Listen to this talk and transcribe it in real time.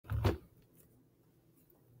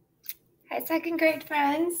second grade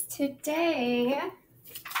friends. Today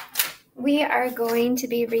we are going to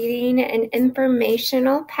be reading an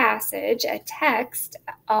informational passage, a text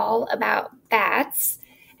all about bats,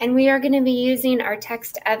 and we are going to be using our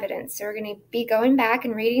text evidence. So we're going to be going back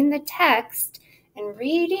and reading the text and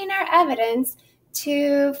reading our evidence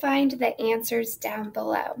to find the answers down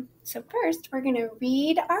below. So first we're going to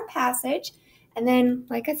read our passage, and then,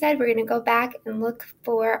 like I said, we're going to go back and look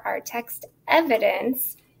for our text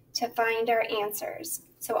evidence to find our answers.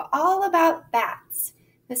 So all about bats.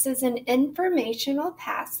 This is an informational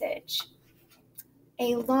passage.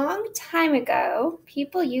 A long time ago,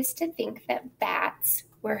 people used to think that bats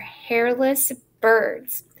were hairless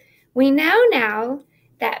birds. We now know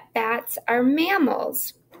that bats are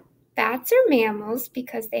mammals. Bats are mammals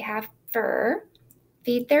because they have fur,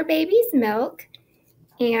 feed their babies milk,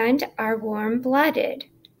 and are warm-blooded.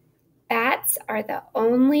 Bats are the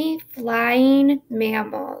only flying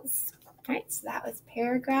mammals. All right, so that was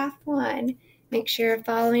paragraph 1. Make sure you're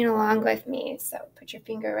following along with me. So put your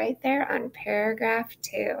finger right there on paragraph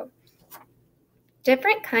 2.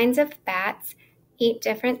 Different kinds of bats eat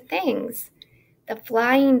different things. The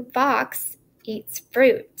flying fox eats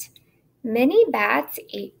fruit. Many bats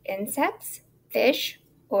eat insects, fish,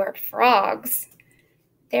 or frogs.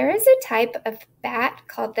 There is a type of bat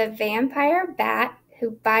called the vampire bat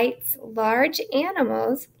who bites large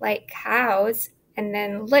animals like cows and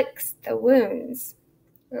then licks the wounds.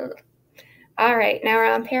 Ugh. All right, now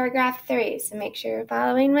we're on paragraph 3, so make sure you're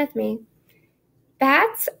following with me.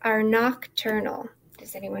 Bats are nocturnal.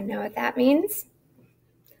 Does anyone know what that means?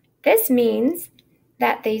 This means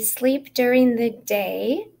that they sleep during the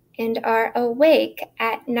day and are awake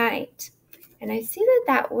at night. And I see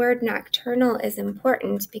that word nocturnal is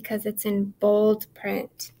important because it's in bold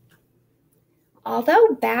print.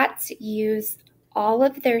 Although bats use all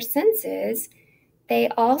of their senses, they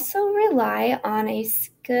also rely on a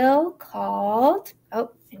skill called,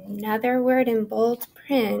 another word in bold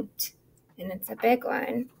print, and it's a big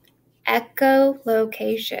one,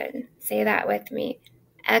 echolocation. Say that with me,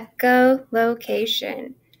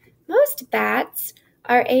 echolocation. Most bats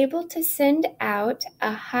are able to send out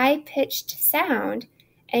a high-pitched sound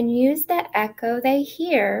and use the echo they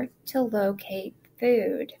hear to locate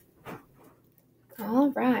food.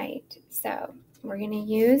 All right, so we're going to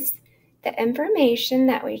use the information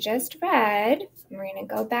that we just read. We're going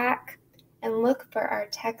to go back and look for our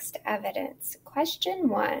text evidence. Question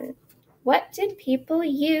 1. What did people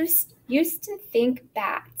used to think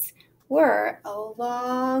bats were a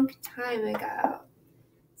long time ago?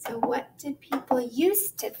 So what did people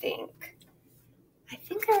used to think? I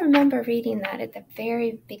think I remember reading that at the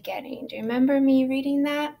very beginning. Do you remember me reading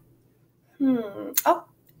that? Oh,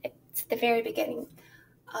 it's the very beginning.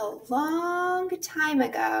 A long time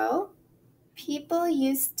ago, people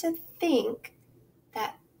used to think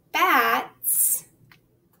that bats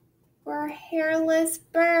were hairless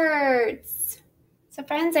birds. So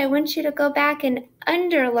friends, I want you to go back and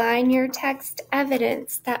underline your text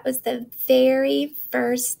evidence. That was the very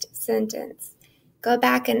first sentence. Go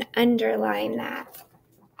back and underline that.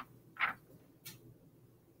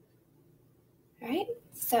 All right,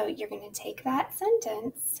 so you're going to take that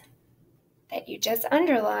sentence that you just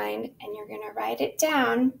underlined and you're going to write it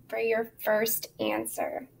down for your first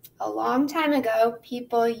answer. A long time ago,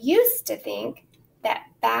 people used to think that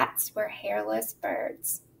bats were hairless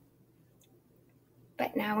birds.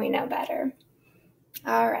 But now we know better.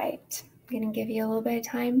 All right, I'm going to give you a little bit of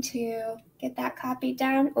time to get that copied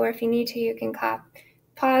down, or if you need to, you can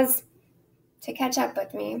pause to catch up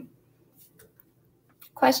with me.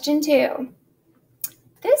 Question 2.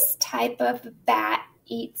 This type of bat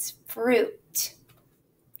eats fruit.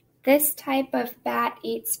 This type of bat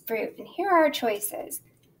eats fruit, and here are our choices.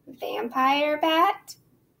 Vampire bat,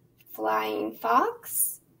 flying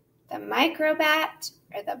fox, the microbat,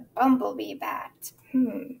 or the bumblebee bat.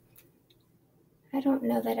 I don't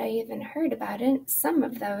know that I even heard about some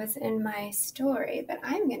of those in my story, but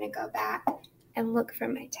I'm going to go back and look for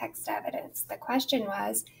my text evidence. The question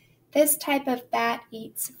was, this type of bat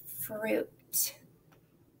eats fruit.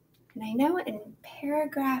 And I know in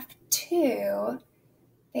paragraph 2,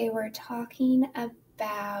 they were talking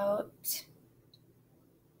about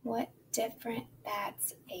what different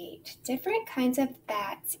bats ate. Different kinds of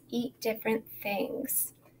bats eat different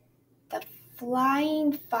things. The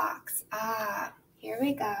flying fox. Here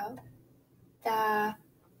we go. The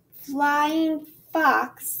flying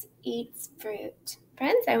fox eats fruit.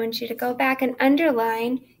 Friends, I want you to go back and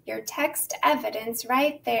underline your text evidence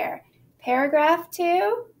right there. Paragraph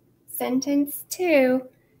 2, sentence 2.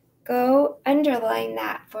 Go underline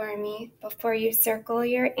that for me before you circle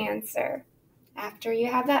your answer. after you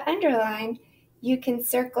have that underlined, you can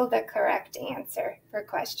circle the correct answer for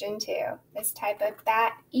question 2. This type of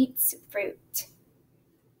bat eats fruit.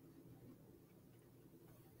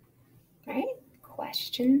 All right,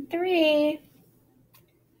 question 3.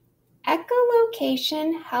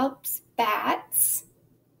 Echolocation helps bats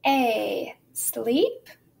A, sleep,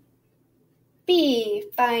 B,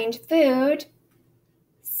 find food,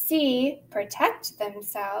 C, protect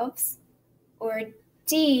themselves, or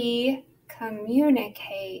D,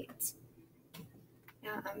 communicate.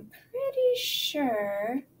 Now, I'm pretty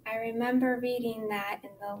sure I remember reading that in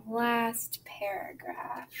the last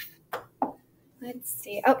paragraph. Let's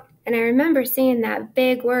see. Oh, and I remember seeing that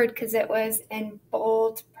big word because it was in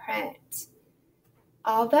bold print.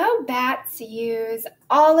 Although bats use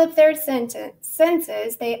all of their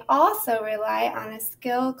senses, they also rely on a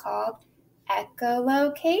skill called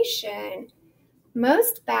echolocation.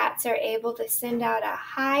 Most bats are able to send out a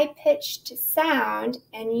high-pitched sound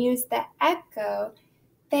and use the echo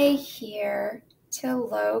they hear to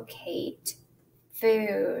locate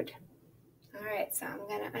food. All right, so I'm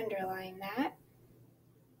going to underline that.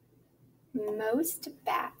 Most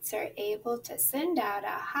bats are able to send out a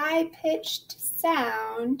high-pitched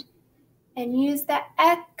sound and use the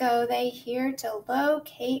echo they hear to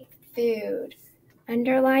locate food.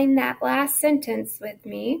 Underline that last sentence with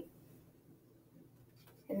me.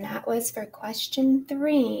 And that was for question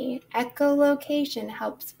 3. Echolocation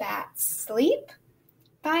helps bats sleep,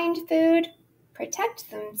 find food, protect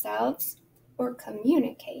themselves, or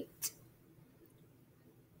communicate.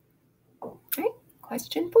 All right,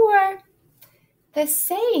 question 4. The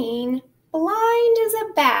saying, blind as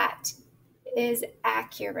a bat, is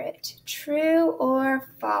accurate. True or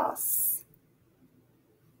false?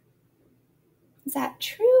 Is that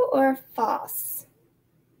true or false?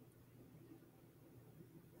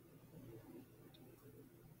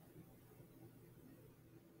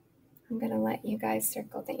 I'm going to let you guys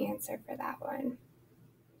circle the answer for that one.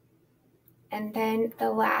 And then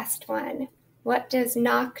the last one. What does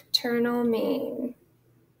nocturnal mean?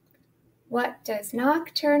 What does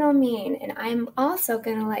nocturnal mean? And I'm also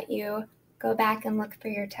going to let you go back and look for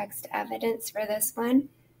your text evidence for this one.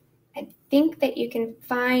 I think that you can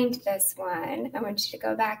find this one. I want you to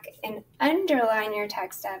go back and underline your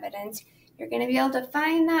text evidence. You're going to be able to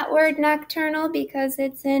find that word nocturnal because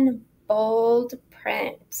it's in bold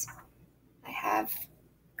print. I have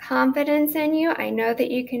confidence in you. I know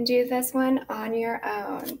that you can do this one on your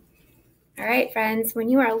own. All right, friends, when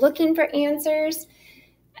you are looking for answers,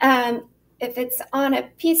 if it's on a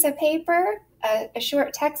piece of paper, a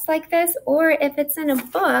short text like this, or if it's in a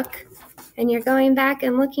book and you're going back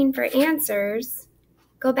and looking for answers,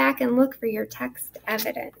 go back and look for your text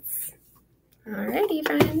evidence. Alrighty,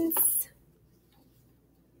 friends.